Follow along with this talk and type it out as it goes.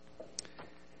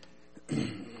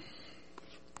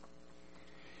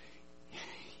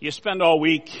You spend all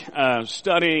week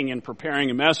studying and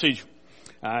preparing a message.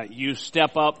 You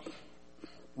step up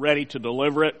ready to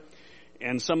deliver it,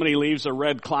 and somebody leaves a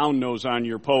red clown nose on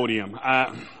your podium.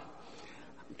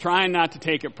 Trying not to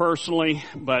take it personally,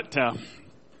 but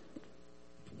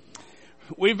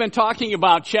we've been talking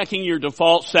about checking your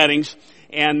default settings.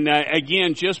 And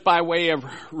again, just by way of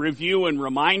review and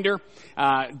reminder,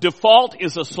 default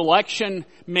is a selection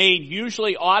made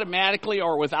usually automatically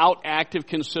or without active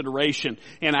consideration.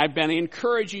 And I've been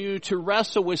encouraging you to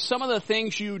wrestle with some of the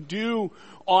things you do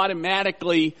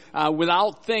automatically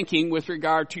without thinking with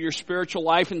regard to your spiritual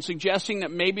life, and suggesting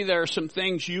that maybe there are some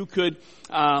things you could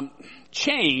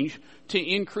change to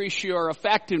increase your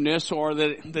effectiveness or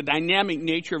the dynamic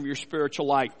nature of your spiritual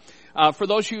life. For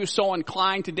those of you who are so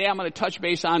inclined, today I'm going to touch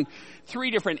base on three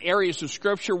different areas of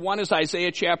Scripture. One is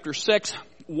Isaiah chapter 6,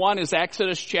 one is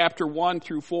Exodus chapter 1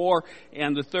 through 4,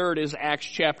 and the third is Acts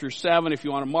chapter 7. If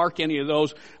you want to mark any of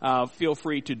those, feel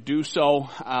free to do so,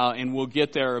 and we'll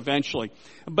get there eventually.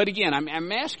 But again,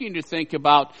 I'm asking you to think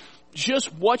about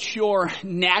just what's your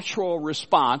natural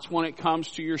response when it comes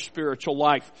to your spiritual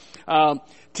life.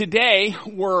 Today,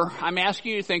 I'm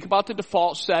asking you to think about the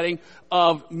default setting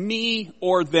of me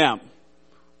or them.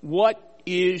 What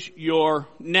is your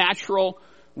natural,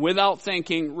 without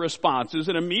thinking, response? Is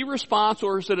it a me response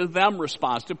or is it a them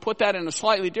response? To put that in a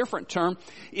slightly different term,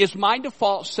 is my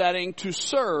default setting to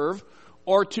serve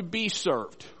or to be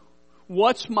served?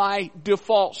 What's my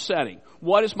default setting?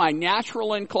 What is my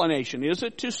natural inclination? Is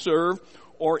it to serve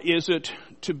or is it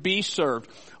to be served?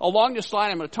 Along this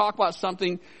line, I'm going to talk about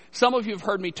something some of you have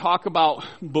heard me talk about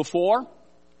before,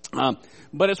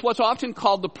 but it's what's often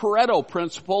called the Pareto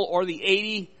principle, or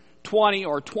the 80-20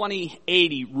 or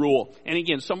 20-80 rule. And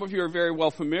again, some of you are very well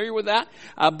familiar with that,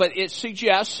 but it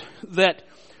suggests that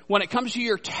when it comes to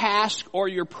your task or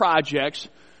your projects,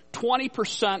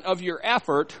 20% of your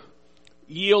effort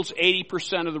yields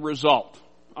 80% of the result.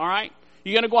 All right?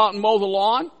 You're going to go out and mow the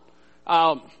lawn,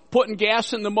 putting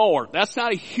gas in the mower. That's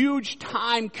not a huge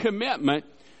time commitment,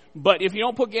 but if you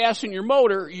don't put gas in your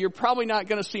motor, you're probably not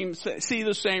going to see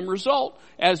the same result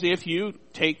as if you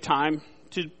take time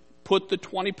to put the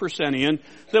 20% in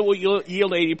that will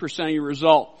yield 80% of your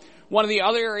result. One of the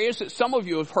other areas that some of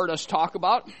you have heard us talk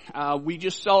about, we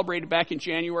just celebrated back in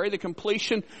January the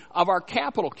completion of our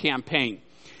capital campaign.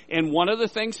 And one of the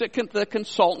things that the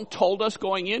consultant told us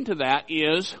going into that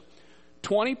is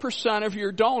 20% of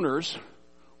your donors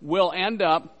will end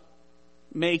up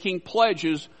making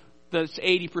pledges that's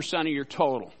 80% of your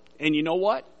total. And you know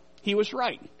what? He was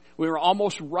right. We were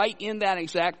almost right in that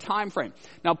exact time frame.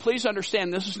 Now, please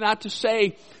understand, this is not to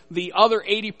say the other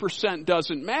 80%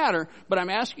 doesn't matter, but I'm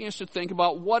asking us to think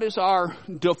about what is our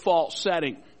default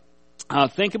setting.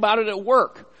 Think about it at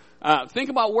work. Think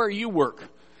about where you work.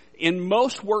 In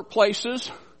most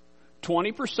workplaces,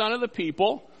 20% of the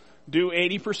people do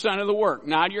 80% of the work.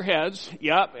 Nod your heads.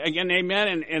 Yep. Again,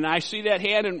 amen. And I see that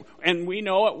hand, and we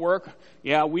know at work,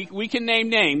 yeah, we can name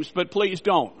names, but please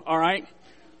don't. All right?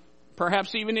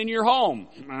 Perhaps even in your home.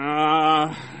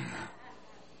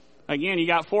 Again, you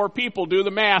got 4 people. Do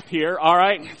the math here. All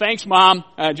right? Thanks, Mom.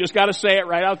 Just got to say it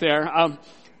right out there.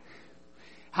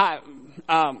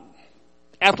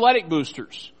 Athletic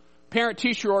boosters,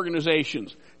 parent-teacher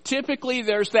organizations. Typically,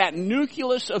 there's that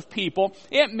nucleus of people.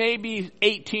 It may be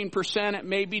 18%, it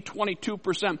may be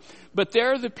 22%, but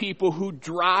they're the people who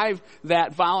drive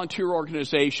that volunteer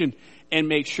organization and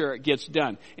make sure it gets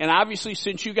done. And obviously,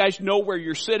 since you guys know where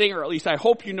you're sitting, or at least I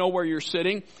hope you know where you're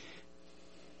sitting,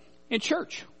 in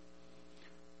church.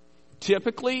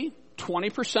 Typically,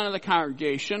 20% of the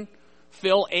congregation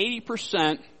fill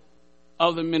 80%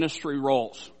 of the ministry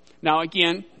roles. Now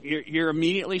again, you're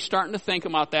immediately starting to think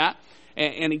about that.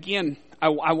 And again, I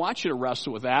want you to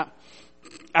wrestle with that.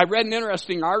 I read an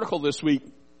interesting article this week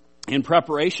in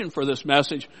preparation for this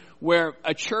message where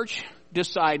a church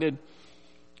decided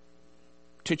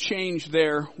to change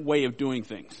their way of doing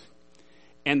things.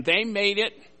 And they made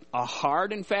it a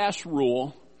hard and fast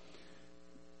rule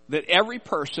that every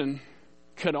person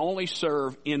could only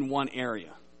serve in one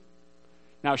area.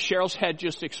 Now, Cheryl's head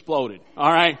just exploded,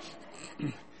 all right?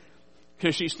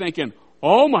 Because she's thinking,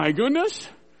 oh my goodness.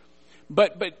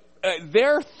 But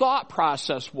their thought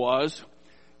process was,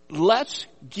 let's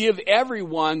give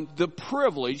everyone the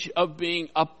privilege of being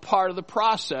a part of the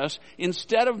process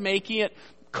instead of making it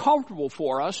comfortable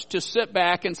for us to sit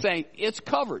back and say, it's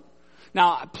covered.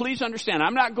 Now, please understand,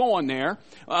 I'm not going there,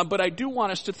 but I do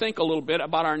want us to think a little bit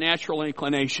about our natural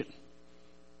inclination.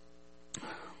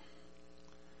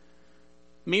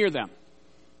 Me or them?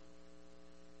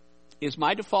 Is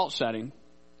my default setting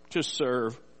to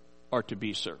serve or to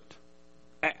be served?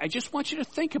 I just want you to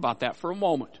think about that for a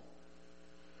moment.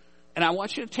 And I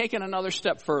want you to take it another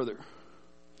step further.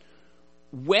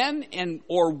 When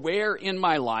or where in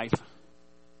my life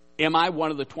am I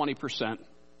one of the 20%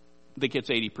 that gets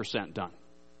 80% done?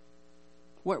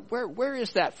 Where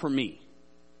is that for me?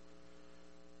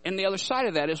 And the other side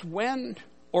of that is when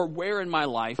or where in my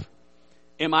life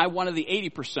am I one of the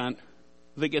 80%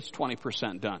 that gets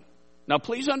 20% done? Now,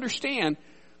 please understand,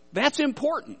 that's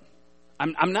important.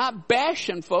 I'm not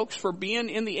bashing folks for being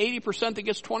in the 80% that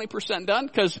gets 20% done,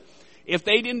 because if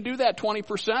they didn't do that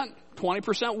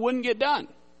 20% wouldn't get done.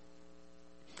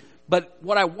 But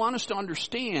what I want us to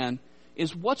understand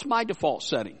is, what's my default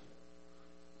setting?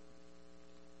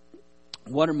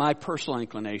 What are my personal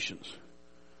inclinations?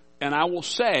 And I will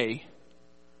say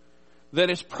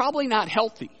that it's probably not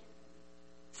healthy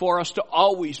for us to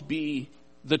always be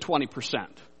the 20%.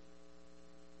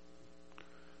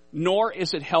 Nor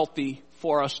is it healthy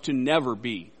for us to never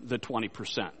be the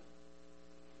 20%.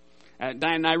 Diane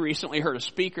and I recently heard a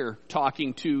speaker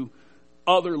talking to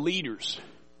other leaders,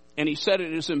 and he said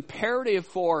it is imperative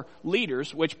for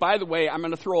leaders, which, by the way, I'm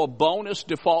going to throw a bonus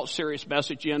default serious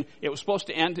message in. It was supposed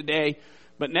to end today,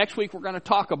 but next week we're going to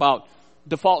talk about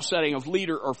default setting of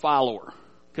leader or follower,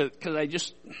 because I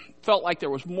just felt like there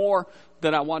was more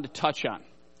that I wanted to touch on.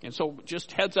 And so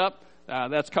just heads up,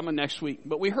 that's coming next week.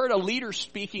 But we heard a leader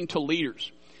speaking to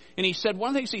leaders. And he said, one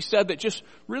of the things he said that just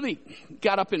really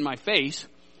got up in my face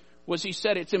was, he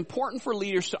said, it's important for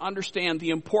leaders to understand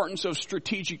the importance of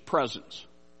strategic presence.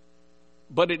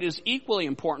 But it is equally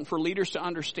important for leaders to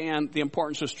understand the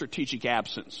importance of strategic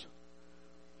absence.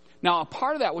 Now, a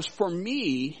part of that was for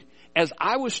me, as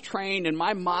I was trained in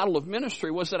my model of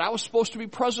ministry, was that I was supposed to be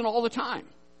present all the time.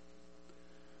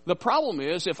 The problem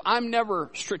is, if I'm never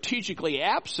strategically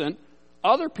absent,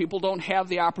 other people don't have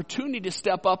the opportunity to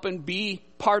step up and be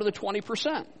part of the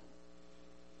 20%.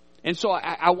 And so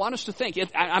I want us to think.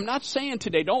 I'm not saying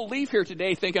today, don't leave here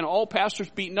today thinking, oh, pastor's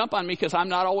beating up on me because I'm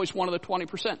not always one of the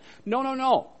 20%.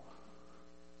 No.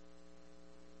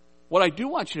 What I do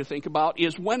want you to think about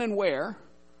is when and where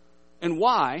and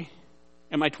why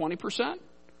am I 20%?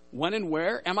 When and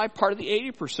where am I part of the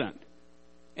 80%?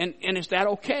 And is that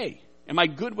okay? Am I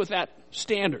good with that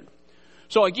standard?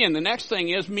 So again, the next thing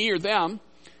is me or them.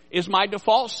 Is my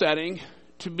default setting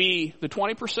to be the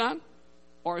 20%,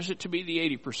 or is it to be the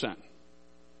 80%?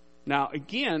 Now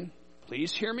again,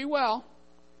 please hear me well.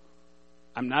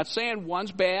 I'm not saying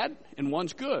one's bad and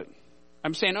one's good.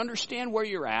 I'm saying understand where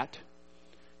you're at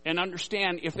and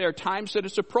understand if there are times that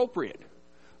it's appropriate.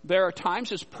 There are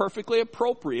times it's perfectly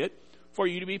appropriate for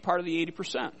you to be part of the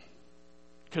 80%,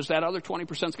 because that other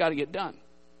 20%'s got to get done.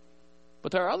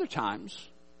 But there are other times,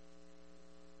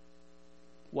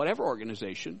 whatever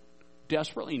organization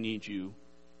desperately needs you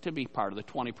to be part of the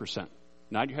 20%.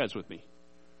 Nod your heads with me.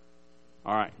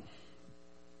 All right.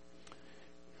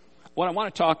 What I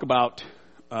want to talk about,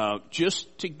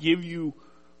 just to give you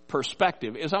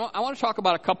perspective, is I want to talk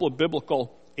about a couple of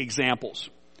biblical examples.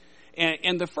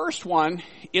 And the first one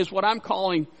is what I'm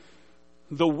calling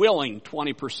the willing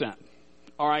 20%.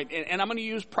 All right, and I'm going to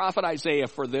use prophet Isaiah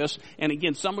for this. And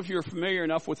again, some of you are familiar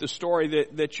enough with the story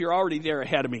that you're already there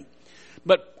ahead of me.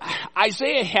 But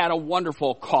Isaiah had a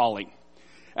wonderful calling.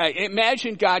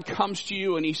 Imagine God comes to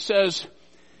you and he says,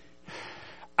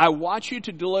 I want you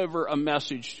to deliver a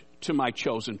message to my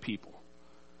chosen people.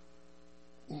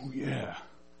 Oh, yeah.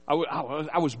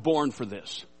 I was born for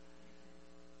this.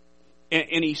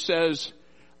 And he says,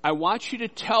 I want you to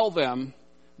tell them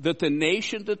that the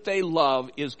nation that they love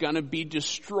is going to be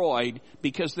destroyed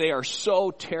because they are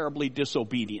so terribly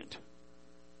disobedient.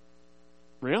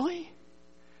 Really?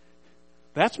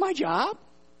 That's my job?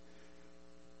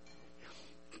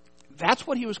 That's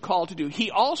what he was called to do.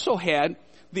 He also had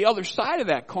the other side of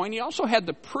that coin. He also had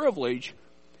the privilege,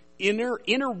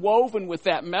 interwoven with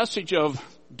that message of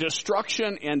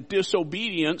destruction and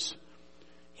disobedience,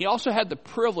 he also had the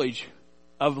privilege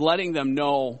of letting them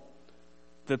know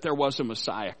that there was a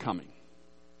Messiah coming.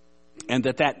 And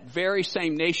that very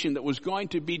same nation that was going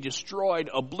to be destroyed,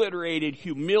 obliterated,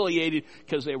 humiliated,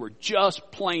 because they were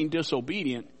just plain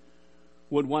disobedient,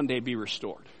 would one day be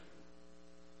restored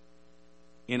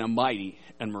in a mighty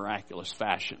and miraculous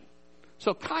fashion.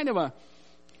 So kind of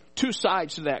two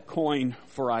sides to that coin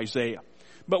for Isaiah.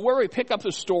 But where we pick up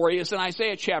the story is in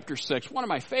Isaiah chapter 6, one of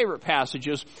my favorite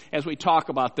passages as we talk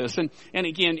about this. And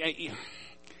again,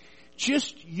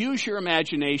 just use your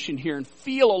imagination here and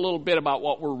feel a little bit about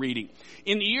what we're reading.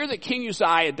 In the year that King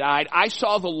Uzziah died, I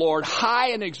saw the Lord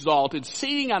high and exalted,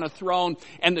 seating on a throne,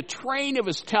 and the train of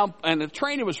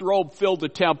his robe filled the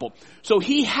temple. So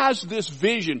he has this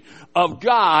vision of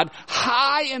God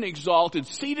high and exalted,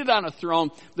 seated on a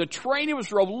throne. The train of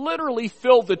his robe literally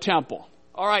filled the temple.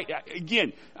 All right,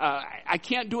 again, I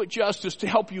can't do it justice to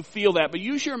help you feel that, but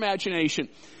use your imagination.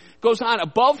 Goes on,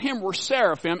 above him were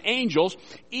seraphim, angels,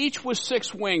 each with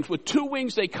 6 wings. With 2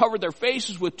 wings they covered their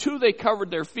faces, with 2 they covered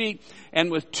their feet,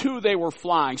 and with 2 they were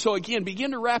flying. So again,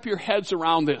 begin to wrap your heads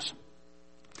around this.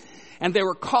 And they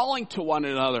were calling to one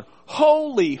another,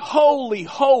 holy, holy,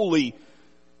 holy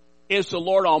is the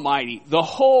Lord Almighty. The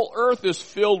whole earth is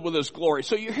filled with His glory.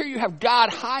 So here you have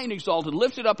God high and exalted,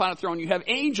 lifted up on a throne. You have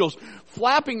angels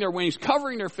flapping their wings,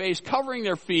 covering their face, covering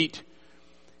their feet,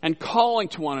 and calling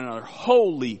to one another,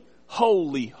 holy,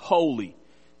 holy, holy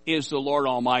is the Lord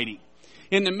Almighty.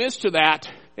 In the midst of that,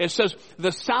 it says,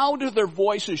 the sound of their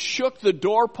voices shook the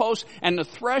doorposts, and the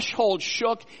threshold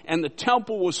shook, and the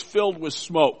temple was filled with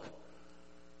smoke.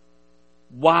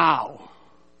 Wow.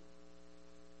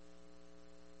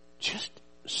 Just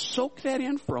soak that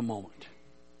in for a moment.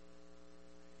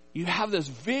 You have this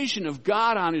vision of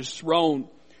God on His throne.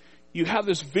 You have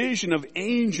this vision of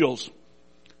angels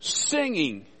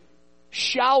singing,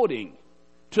 shouting,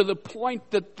 to the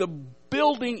point that the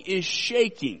building is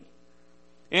shaking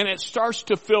and it starts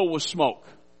to fill with smoke.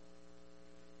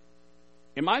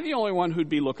 Am I the only one who'd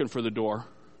be looking for the door?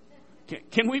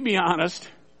 Can we be honest?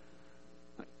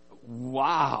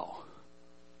 Wow.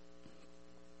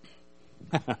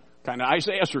 Kind of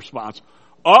Isaiah's response.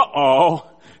 Uh-oh.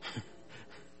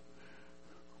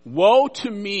 Woe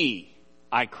to me,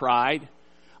 I cried.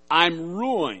 I'm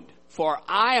ruined. For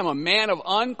I am a man of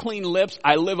unclean lips.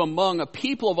 I live among a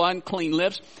people of unclean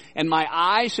lips. And my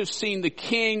eyes have seen the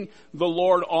King, the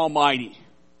Lord Almighty.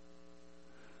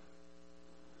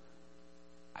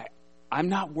 I'm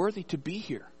not worthy to be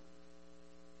here.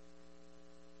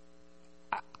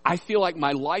 I feel like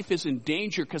my life is in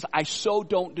danger because I so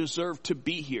don't deserve to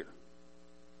be here.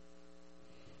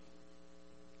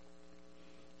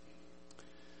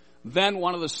 Then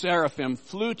one of the seraphim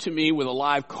flew to me with a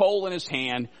live coal in his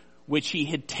hand, which he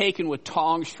had taken with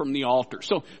tongs from the altar.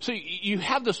 So you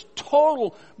have this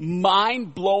total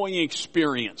mind-blowing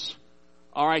experience.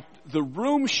 All right, the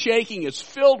room shaking, it's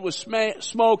filled with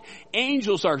smoke.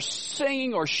 Angels are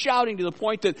singing or shouting to the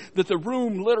point that the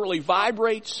room literally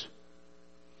vibrates.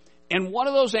 And one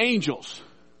of those angels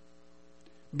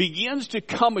begins to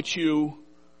come at you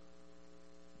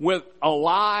with a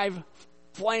live,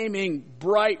 flaming,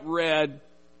 bright red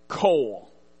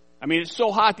coal. I mean, it's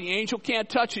so hot the angel can't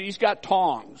touch it. He's got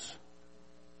tongs.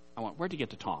 I went, where'd you get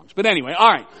the tongs? But anyway, all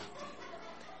right.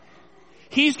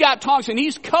 He's got tongs and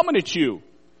he's coming at you.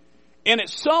 And at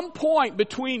some point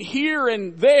between here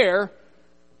and there,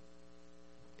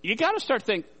 you got to start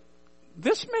thinking,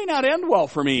 this may not end well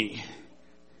for me.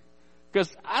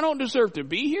 Because I don't deserve to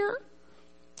be here.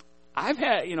 I've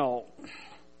had,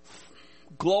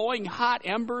 glowing hot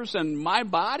embers and my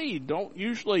body don't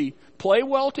usually play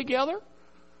well together.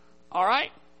 All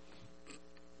right?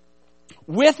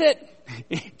 With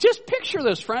it, just picture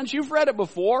this, friends. You've read it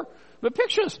before, but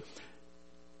picture this.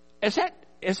 As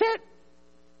that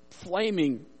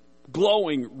flaming,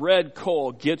 glowing red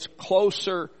coal gets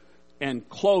closer and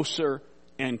closer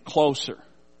and closer.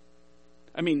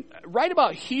 I mean, right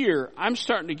about here, I'm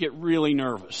starting to get really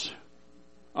nervous.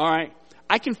 All right?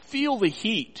 I can feel the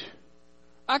heat.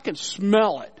 I can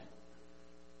smell it.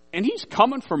 And he's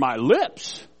coming for my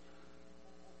lips.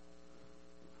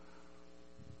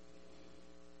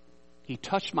 He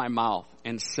touched my mouth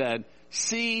and said,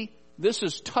 see, this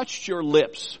has touched your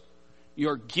lips.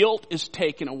 Your guilt is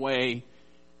taken away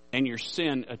and your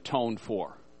sin atoned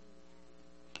for.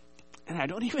 And I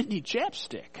don't even need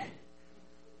chapstick.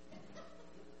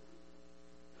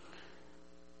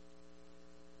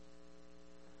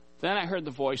 Then I heard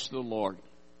the voice of the Lord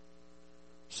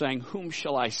saying, whom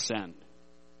shall I send?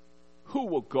 Who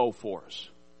will go for us?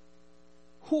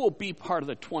 Who will be part of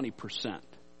the 20%?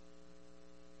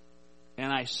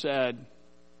 And I said,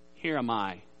 here am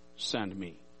I, send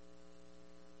me.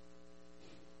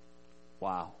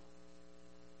 Wow.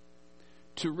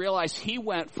 To realize he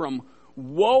went from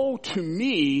woe to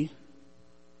me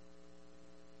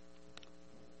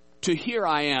to here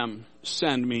I am,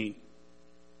 send me.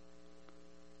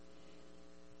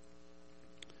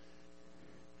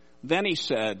 Then he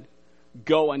said,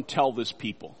 go and tell this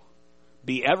people,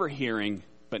 be ever hearing,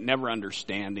 but never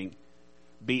understanding,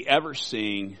 be ever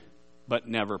seeing, but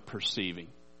never perceiving.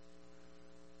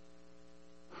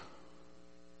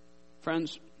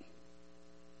 Friends,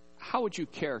 how would you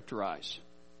characterize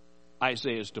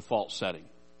Isaiah's default setting?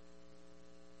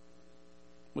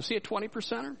 Was he a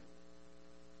 20%er?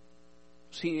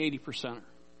 Was he an 80%er?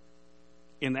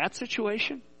 In that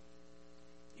situation,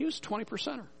 he was a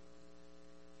 20%er.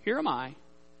 here am I,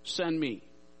 send me.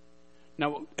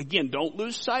 Now, again, don't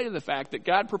lose sight of the fact that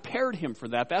God prepared him for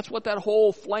that. That's what that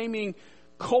whole flaming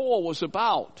coal was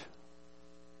about.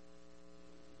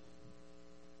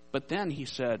 But then he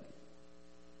said,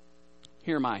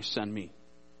 here am I, send me.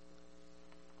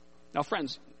 Now,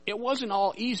 friends, it wasn't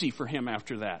all easy for him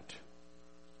after that.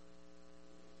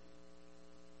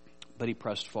 But he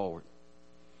pressed forward.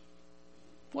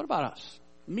 What about us?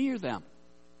 Me or them?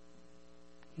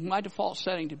 My default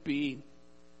setting to be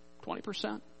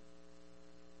 20%?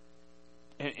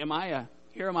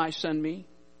 Here am I, send me?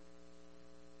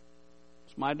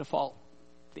 It's my default,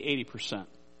 the 80%.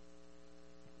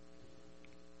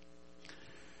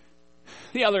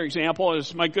 The other example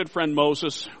is my good friend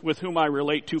Moses, with whom I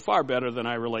relate to far better than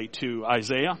I relate to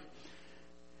Isaiah.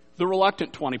 The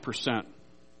reluctant 20%.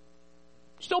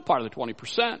 Still part of the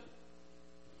 20%.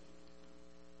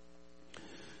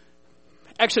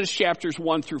 Exodus chapters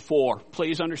 1 through 4.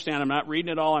 Please understand, I'm not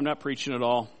reading it all. I'm not preaching it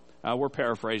all. We're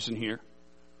paraphrasing here.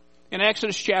 In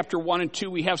Exodus chapter 1 and 2,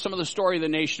 we have some of the story of the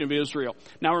nation of Israel.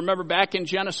 Now remember, back in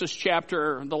Genesis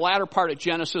chapter, the latter part of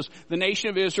Genesis, the nation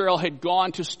of Israel had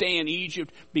gone to stay in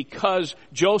Egypt because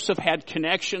Joseph had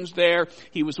connections there.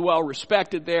 He was well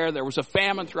respected there. There was a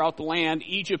famine throughout the land.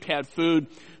 Egypt had food.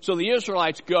 So the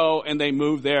Israelites go and they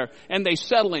move there and they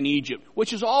settle in Egypt,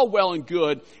 which is all well and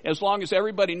good as long as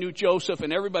everybody knew Joseph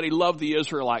and everybody loved the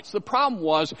Israelites. The problem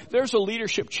was there's a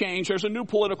leadership change. There's a new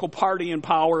political party in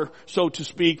power, so to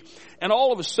speak. And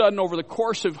all of a sudden, over the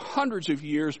course of hundreds of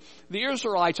years, the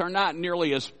Israelites are not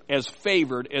nearly as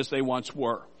favored as they once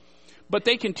were. But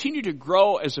they continue to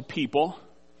grow as a people,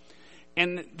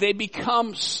 and they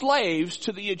become slaves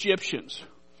to the Egyptians.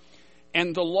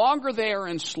 And the longer they are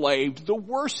enslaved, the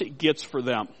worse it gets for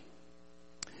them.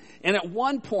 And at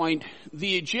one point,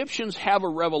 the Egyptians have a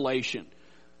revelation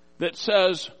that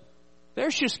says,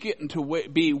 there's just getting to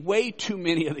be way too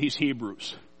many of these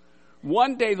Hebrews.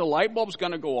 One day the light bulb's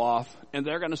going to go off, and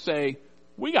they're going to say,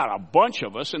 we got a bunch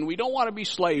of us, and we don't want to be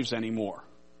slaves anymore.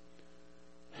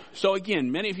 So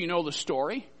again, many of you know the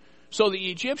story. So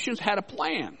the Egyptians had a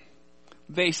plan.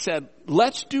 They said,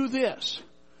 let's do this.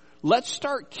 Let's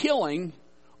start killing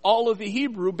all of the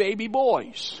Hebrew baby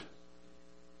boys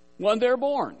when they're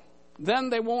born. Then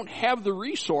they won't have the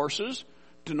resources,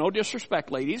 to no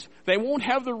disrespect, ladies, they won't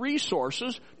have the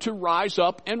resources to rise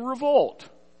up and revolt.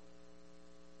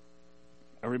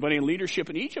 Everybody in leadership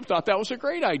in Egypt thought that was a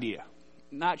great idea.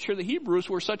 Not sure the Hebrews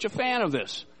were such a fan of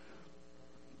this.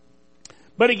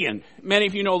 But again, many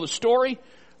of you know the story.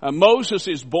 Moses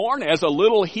is born as a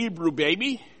little Hebrew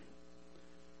baby.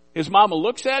 His mama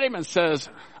looks at him and says,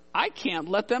 I can't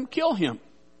let them kill him.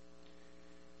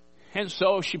 And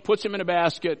so she puts him in a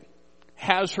basket,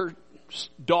 has her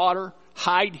daughter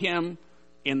hide him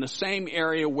in the same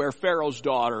area where Pharaoh's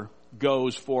daughter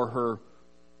goes for her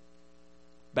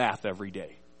bath every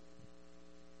day.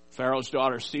 Pharaoh's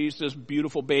daughter sees this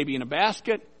beautiful baby in a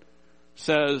basket,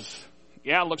 says,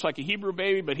 yeah, it looks like a Hebrew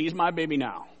baby, but he's my baby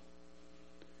now.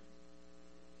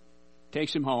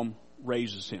 Takes him home,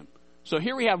 raises him. So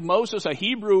here we have Moses, a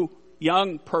Hebrew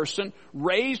young person,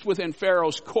 raised within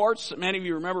Pharaoh's courts. Many of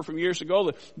you remember from years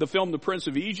ago the film The Prince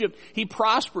of Egypt. He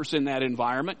prospers in that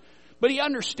environment, but he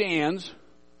understands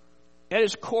at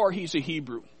his core he's a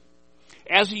Hebrew.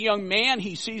 As a young man,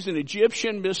 he sees an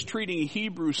Egyptian mistreating a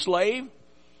Hebrew slave,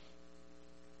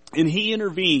 and he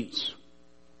intervenes,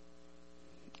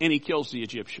 and he kills the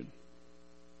Egyptian.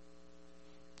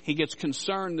 He gets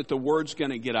concerned that the word's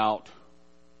going to get out,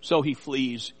 so he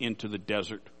flees into the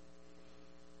desert,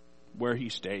 where he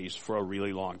stays for a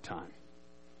really long time.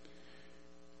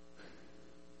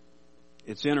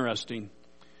 It's interesting.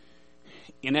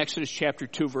 In Exodus chapter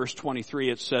 2, verse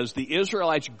 23, it says, the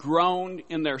Israelites groaned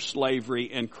in their slavery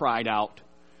and cried out,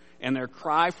 and their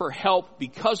cry for help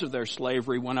because of their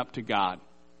slavery went up to God.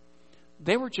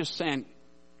 They were just saying,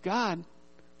 God,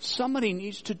 somebody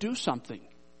needs to do something.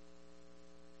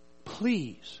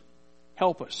 Please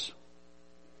help us.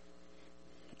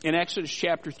 In Exodus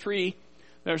chapter 3,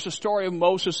 there's a story of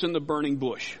Moses in the burning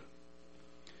bush.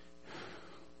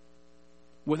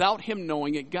 Without him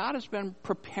knowing it, God has been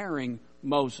preparing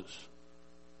Moses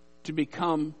to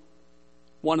become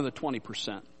one of the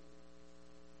 20%.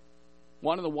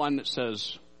 One of the one that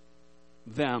says,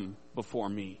 them before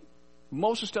me.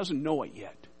 Moses doesn't know it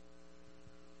yet.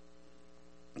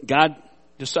 God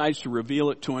decides to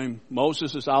reveal it to him.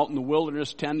 Moses is out in the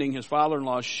wilderness tending his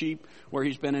father-in-law's sheep, where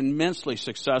he's been immensely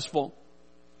successful.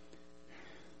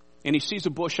 And he sees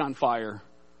a bush on fire,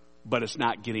 but it's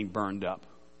not getting burned up.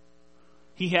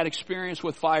 He had experience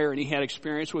with fire and he had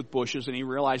experience with bushes, and he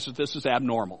realizes this is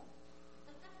abnormal.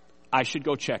 I should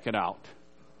go check it out.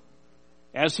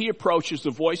 As he approaches,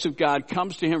 the voice of God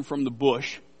comes to him from the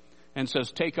bush and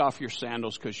says, take off your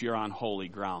sandals because you're on holy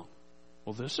ground.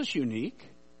 Well, this is unique.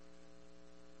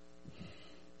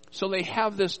 So they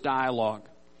have this dialogue.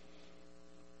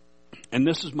 And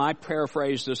this is my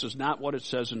paraphrase. This is not what it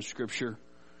says in Scripture.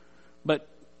 But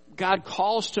God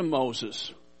calls to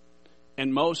Moses,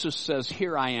 and Moses says,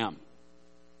 here I am.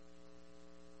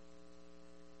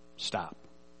 Stop.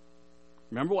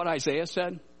 Remember what Isaiah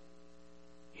said?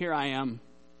 Here I am,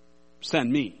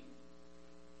 send me.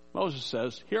 Moses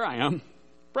says, here I am,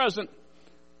 present.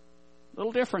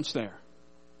 Little difference there.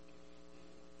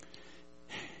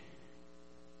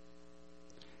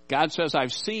 God says,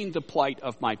 I've seen the plight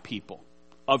of my people,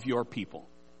 of your people.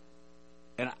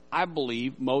 And I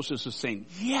believe Moses is saying,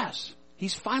 yes,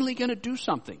 he's finally going to do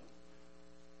something.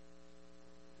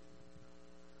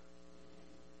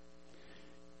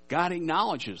 God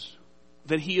acknowledges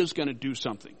that he is going to do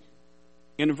something.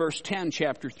 In verse 10,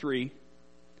 chapter 3,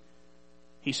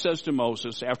 he says to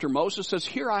Moses, after Moses says,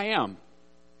 here I am.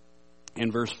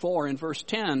 In verse 4, in verse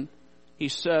 10, he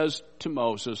says to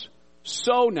Moses,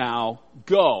 so now,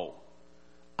 go.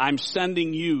 I'm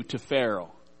sending you to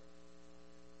Pharaoh.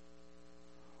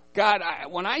 God,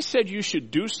 when I said you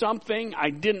should do something, I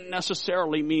didn't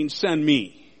necessarily mean send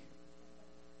me.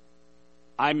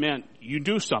 I meant you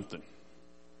do something.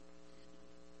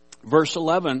 Verse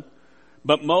 11,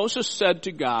 but Moses said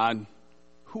to God,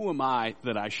 who am I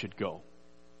that I should go?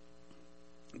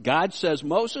 God says,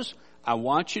 Moses, I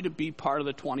want you to be part of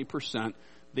the 20%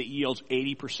 that yields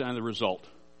 80% of the result.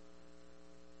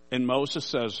 And Moses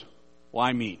says,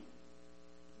 why me?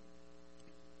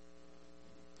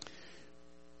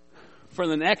 For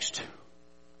the next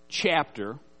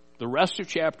chapter, the rest of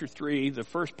chapter 3, the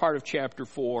first part of chapter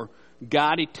 4,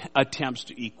 God attempts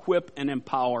to equip and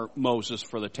empower Moses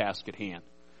for the task at hand.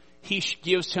 He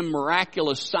gives him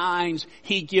miraculous signs.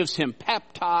 He gives him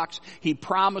pep talks. He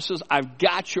promises, I've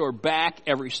got your back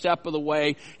every step of the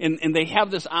way. And they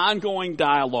have this ongoing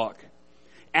dialogue.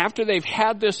 After they've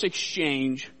had this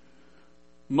exchange,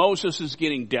 Moses is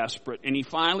getting desperate, and he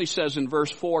finally says in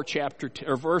verse 10, chapter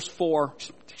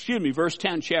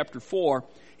 4,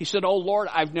 he said, oh Lord,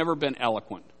 I've never been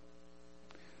eloquent.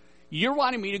 You're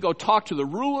wanting me to go talk to the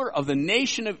ruler of the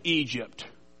nation of Egypt,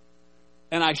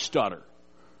 and I stutter.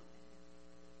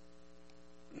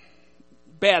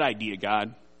 Bad idea,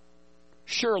 God.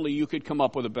 Surely you could come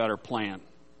up with a better plan.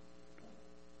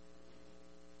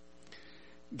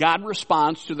 God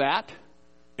responds to that,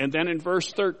 and then in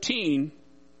verse 13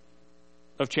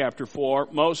 of chapter 4,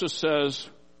 Moses says,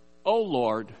 oh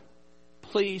Lord,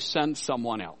 please send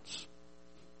someone else.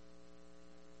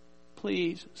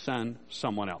 Please send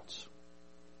someone else.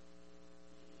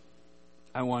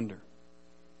 I wonder,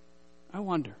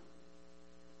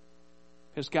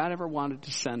 has God ever wanted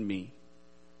to send me?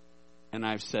 And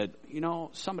I've said,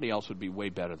 somebody else would be way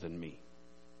better than me.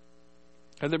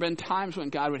 Have there been times when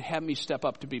God would have me step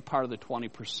up to be part of the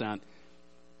 20%?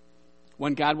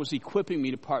 When God was equipping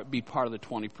me to be part of the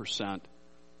 20%,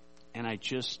 and I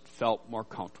just felt more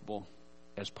comfortable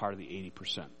as part of the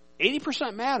 80%.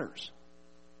 80% matters.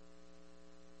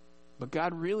 But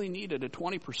God really needed a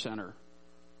 20%er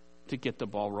to get the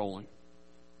ball rolling.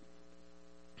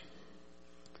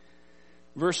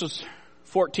 Verses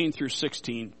 14 through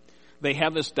 16, they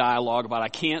have this dialogue about, I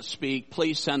can't speak,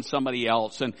 please send somebody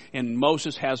else. And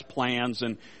Moses has plans,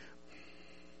 and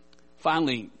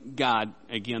finally, God,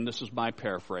 again, this is my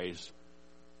paraphrase,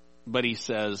 but he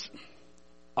says,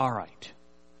 all right,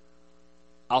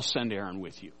 I'll send Aaron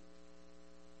with you.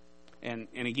 And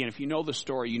again, if you know the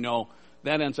story, you know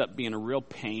that ends up being a real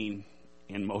pain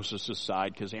in Moses'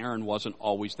 side because Aaron wasn't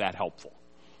always that helpful.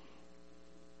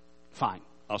 Fine,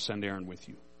 I'll send Aaron with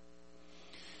you.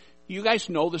 You guys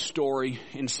know the story,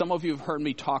 and some of you have heard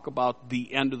me talk about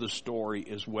the end of the story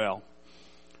as well.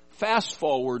 Fast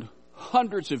forward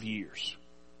hundreds of years.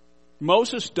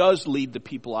 Moses does lead the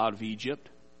people out of Egypt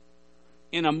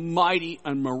in a mighty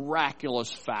and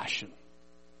miraculous fashion.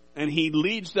 And he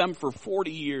leads them for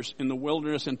 40 years in the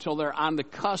wilderness until they're on the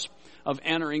cusp of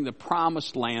entering the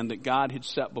promised land that God had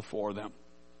set before them.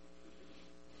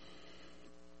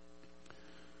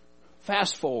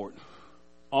 Fast forward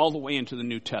all the way into the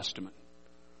New Testament.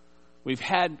 We've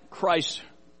had Christ's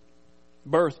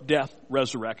birth, death,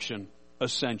 resurrection,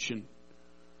 ascension.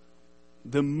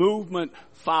 The movement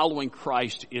following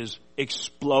Christ is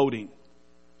exploding.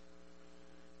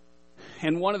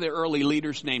 And one of the early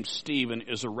leaders named Stephen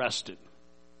is arrested.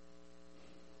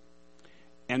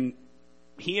 And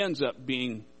he ends up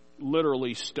being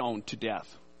literally stoned to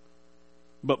death.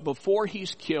 But before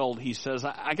he's killed, he says,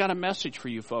 I got a message for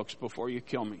you folks before you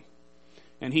kill me.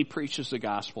 And he preaches the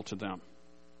gospel to them.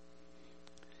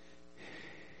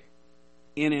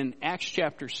 And in Acts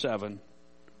chapter 7,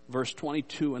 verse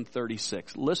 22 and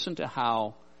 36, listen to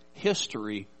how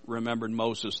history remembered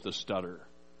Moses the stutterer.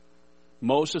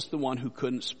 Moses the one who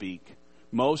couldn't speak.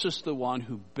 Moses the one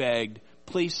who begged,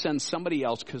 please send somebody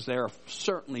else because there are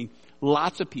certainly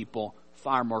lots of people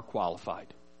far more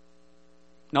qualified.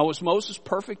 Now, was Moses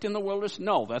perfect in the wilderness?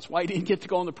 No, that's why he didn't get to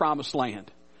go in the promised land.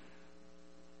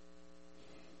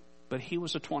 But he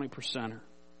was a 20%er.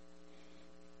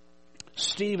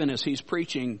 Stephen, as he's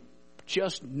preaching,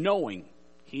 just knowing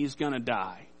he's going to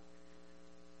die,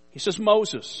 he says,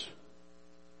 Moses,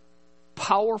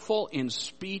 powerful in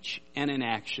speech and in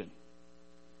action.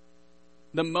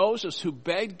 The Moses who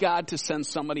begged God to send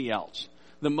somebody else.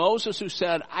 The Moses who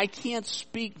said, I can't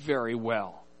speak very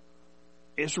well,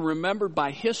 is remembered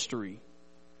by history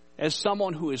as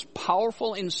someone who is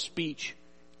powerful in speech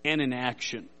and in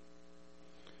action.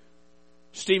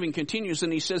 Stephen continues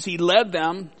and he says, he led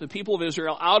them, the people of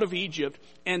Israel, out of Egypt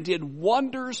and did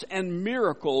wonders and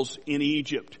miracles in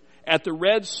Egypt, at the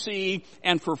Red Sea,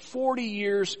 and for 40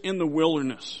 years in the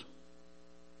wilderness.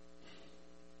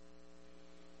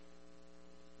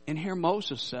 And here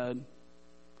Moses said,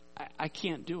 I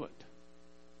can't do it.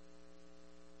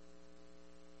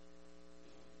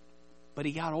 But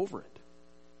he got over it.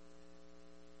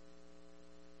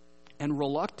 And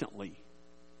reluctantly,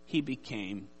 he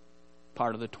became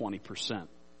part of the 20%.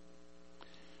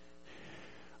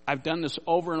 I've done this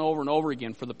over and over and over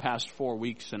again for the past 4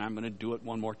 weeks, and I'm going to do it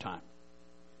one more time.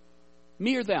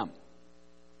 Me or them?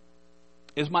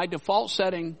 Is my default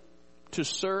setting to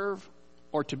serve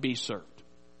or to be served?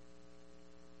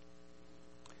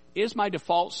 Is my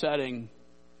default setting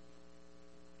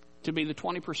to be the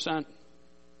 20%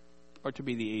 or to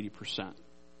be the 80%?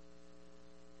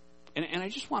 And I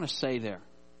just want to say there,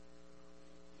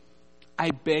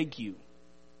 I beg you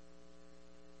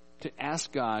to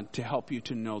ask God to help you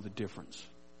to know the difference.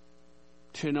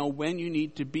 To know when you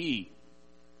need to be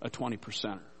a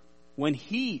 20%er. When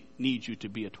He needs you to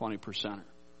be a 20%er.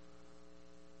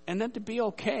 And then to be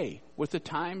okay with the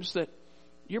times that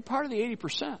you're part of the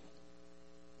 80%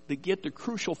 that get the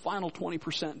crucial final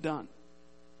 20% done.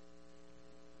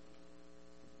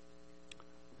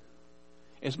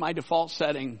 Is my default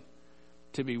setting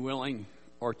to be willing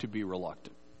or to be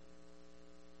reluctant?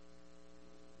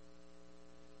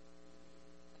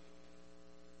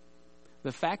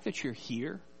 The fact that you're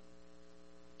here,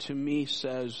 to me,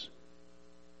 says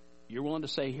you're willing to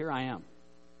say, here I am.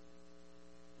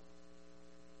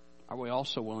 Are we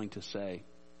also willing to say,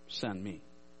 send me?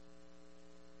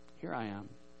 Here I am.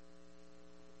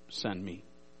 Send me.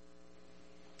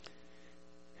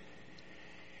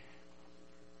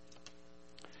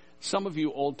 Some of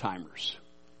you old-timers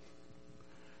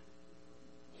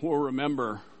will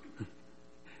remember.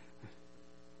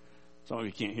 Some of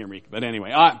you can't hear me, but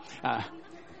anyway.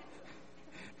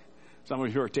 Some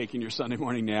of you are taking your Sunday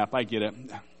morning nap. I get it.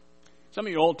 Some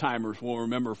of you old-timers will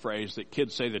remember a phrase that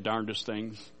kids say the darndest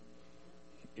things.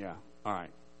 Yeah, all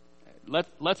right.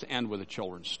 Let's end with a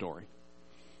children's story.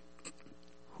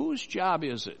 Whose job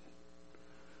is it?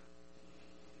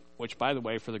 Which, by the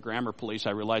way, for the grammar police,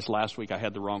 I realized last week I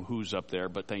had the wrong who's up there,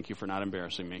 but thank you for not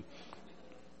embarrassing me.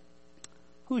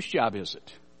 Whose job is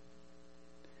it?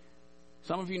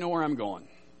 Some of you know where I'm going.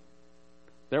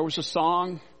 There was a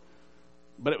song,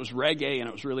 but it was reggae, and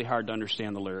it was really hard to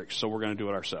understand the lyrics, so we're going to do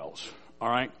it ourselves. All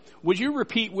right? Would you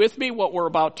repeat with me what we're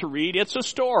about to read? It's a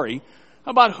story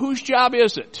about whose job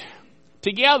is it.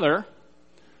 Together,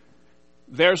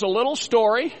 there's a little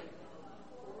story.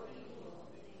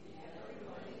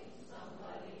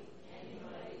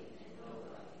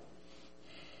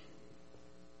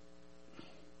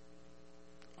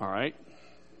 All right.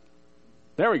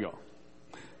 There we go.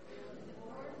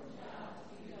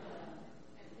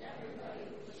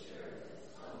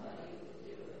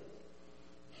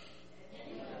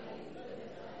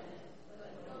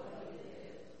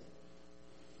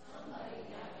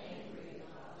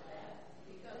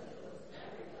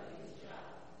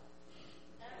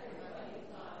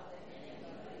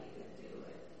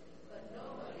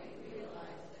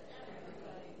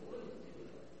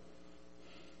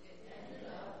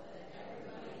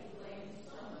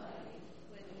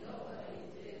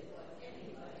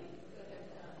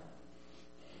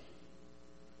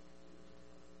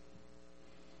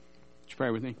 Pray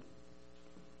with me.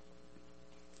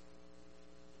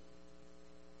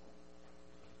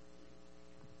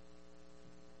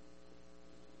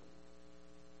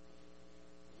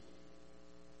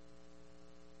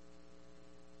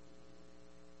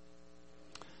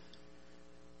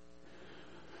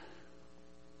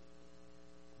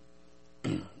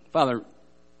 Father,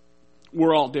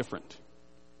 we're all different.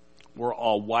 We're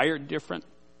all wired different.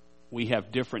 We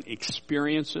have different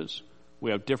experiences.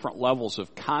 We have different levels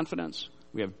of confidence.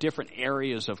 We have different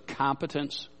areas of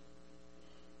competence.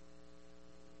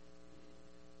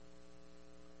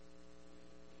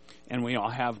 And we all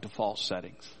have default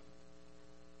settings.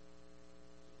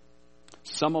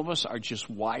 Some of us are just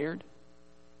wired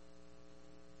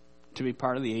to be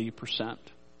part of the 80%.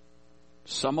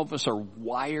 Some of us are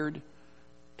wired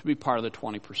to be part of the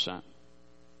 20%.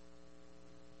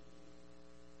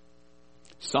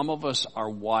 Some of us are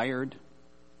wired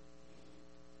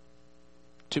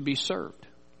to be served.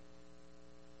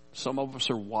 Some of us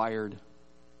are wired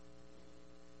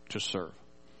to serve.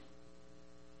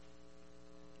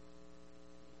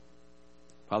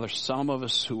 Father, some of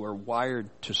us who are wired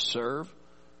to serve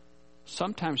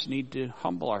sometimes need to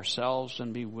humble ourselves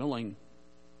and be willing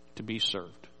to be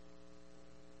served.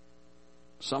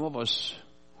 Some of us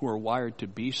who are wired to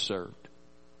be served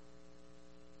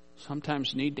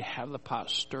sometimes need to have the pot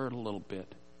stirred a little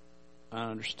bit and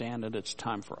understand that it's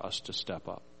time for us to step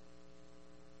up.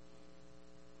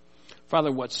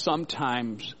 Father, what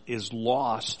sometimes is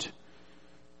lost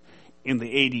in the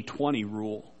 80-20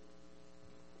 rule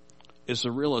is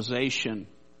the realization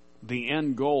the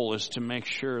end goal is to make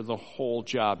sure the whole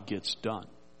job gets done,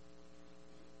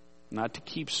 not to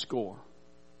keep score.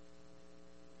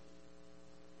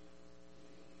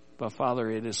 But Father,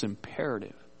 it is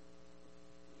imperative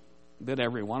that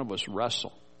every one of us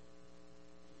wrestle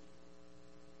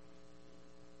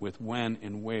with when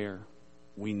and where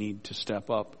we need to step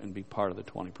up and be part of the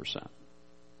 20%.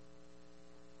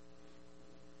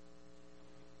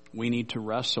 We need to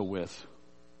wrestle with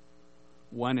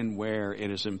when and where it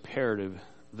is imperative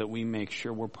that we make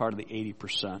sure we're part of the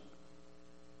 80%,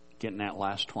 getting that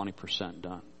last 20%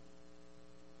 done.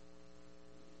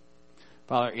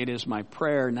 Father, it is my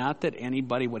prayer not that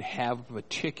anybody would have a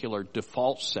particular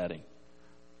default setting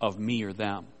of me or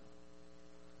them,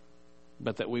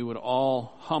 but that we would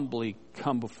all humbly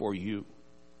come before you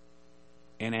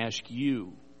and ask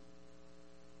you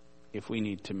if we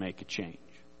need to make a change.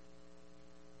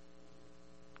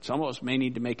 Some of us may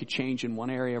need to make a change in one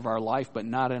area of our life, but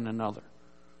not in another.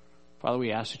 Father,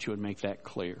 we ask that you would make that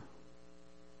clear.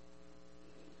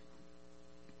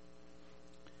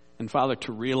 And Father,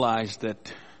 to realize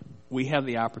that we have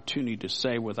the opportunity to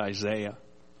say with Isaiah,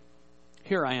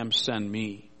 "Here I am, send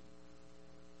me,"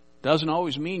 doesn't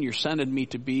always mean you're sending me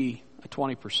to be a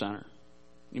 20%er.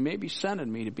 You may be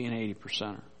sending me to be an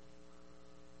 80%er.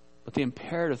 But the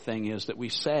imperative thing is that we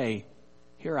say,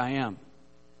 "Here I am."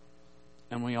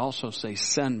 And we also say,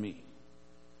 "Send me.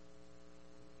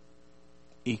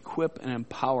 Equip and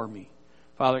empower me."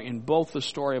 Father, in both the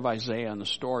story of Isaiah and the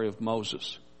story of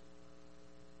Moses,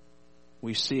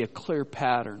 we see a clear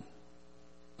pattern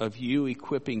of you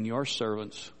equipping your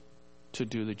servants to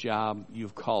do the job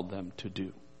you've called them to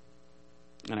do.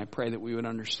 And I pray that we would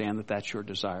understand that that's your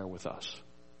desire with us.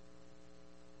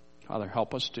 Father,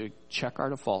 help us to check our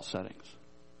default settings,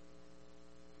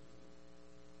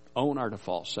 own our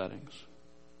default settings,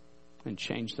 and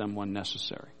change them when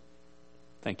necessary.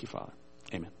 Thank you, Father.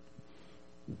 Amen.